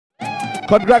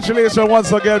Congratulations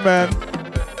once again, man.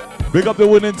 Big up the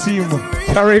winning team,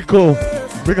 Carriacou.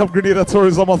 Big up Grenada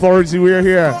Tourism Authority, we're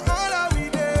here.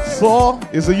 So,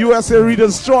 it's the USA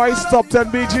Reader's Choice, top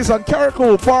 10 beaches, and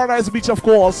Carriacou, Paradise Beach, of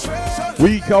course.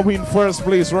 We come in first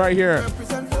place right here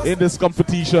in this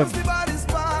competition.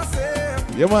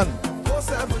 Yeah, man.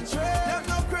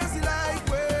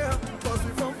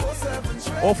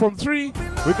 Oh, from 3,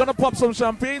 we're gonna pop some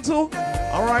champagne too.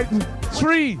 All right,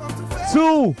 3,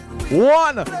 2,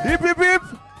 1. Hip, hip, hip.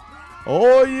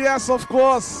 Oh, yes, of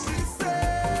course.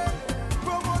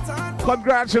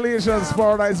 Congratulations,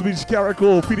 Paradise Beach,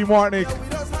 Carriacou, PD Martinic,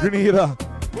 Grenada,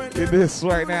 in this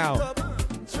right now.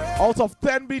 Out of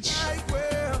 10 beach,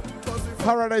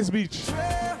 Paradise Beach,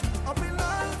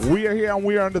 we are here and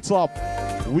we are on the top.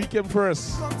 We came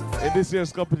first in this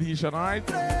year's competition, all right?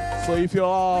 So if you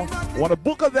want to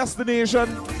book a destination,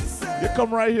 you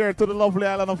come right here to the lovely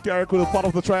island of Carriacou, part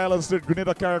of the Tri-Island State,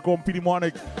 Grenada, Carriacou, and PD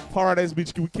Martinic, Paradise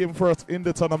Beach. We came first in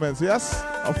the tournaments, yes?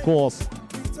 Of course.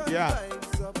 Yeah.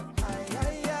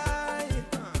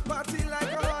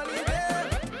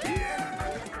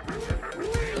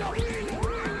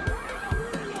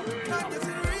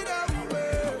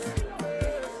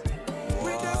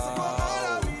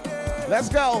 Let's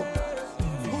go.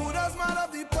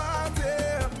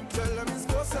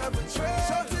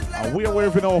 And we are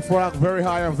waving our flag very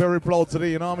high and very proud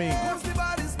today, you know what I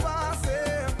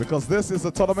mean? Because this is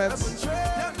a tournament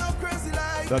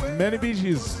that many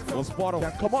beaches was part of.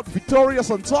 Can come out victorious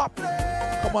on top.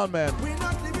 Come on, man.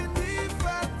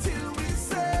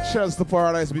 Cheers to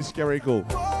Paradise Beach, Carriacou.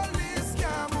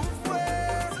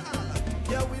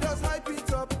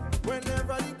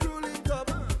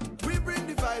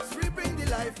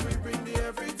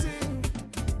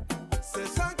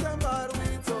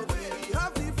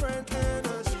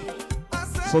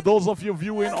 So those of you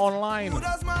viewing online,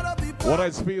 whether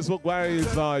it's Facebook, whether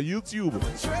it's YouTube,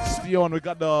 stay on. We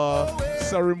got the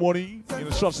ceremony in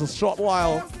just a short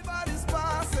while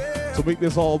to make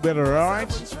this all better, all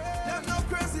right?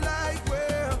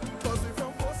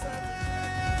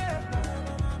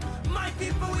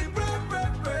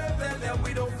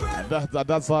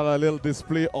 That's a little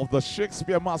display of the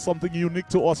Shakespeare Mass, something unique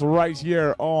to us right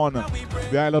here on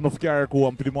the island of Carriacou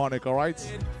and PD Martinic, all right?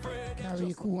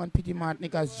 Carriacou and PD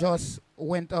Martinic has just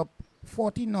went up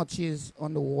 40 notches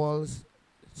on the world's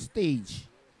stage.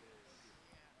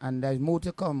 And there's more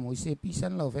to come. We say peace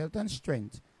and love, health and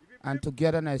strength, and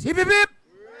togetherness. Hip, hip, hip!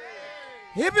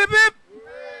 Hip, hip, hip!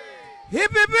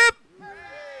 Hip, hip, hip!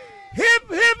 Hip,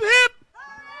 hip, hip!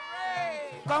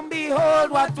 Come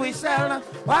behold what we sell,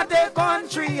 what the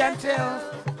country and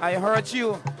tell. I heard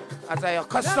you, as I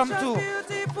accustomed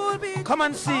to. Come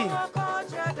and see.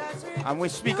 And we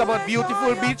speak about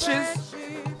beautiful beaches.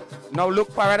 Now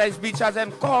look, Paradise Beach has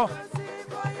encore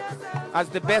as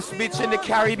the best beach in the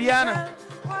Caribbean.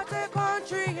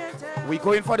 We're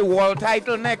going for the world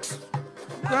title next.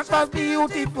 That's a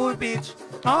beautiful beach.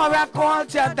 Our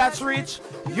culture that's rich.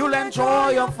 You'll enjoy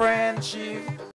your friendship.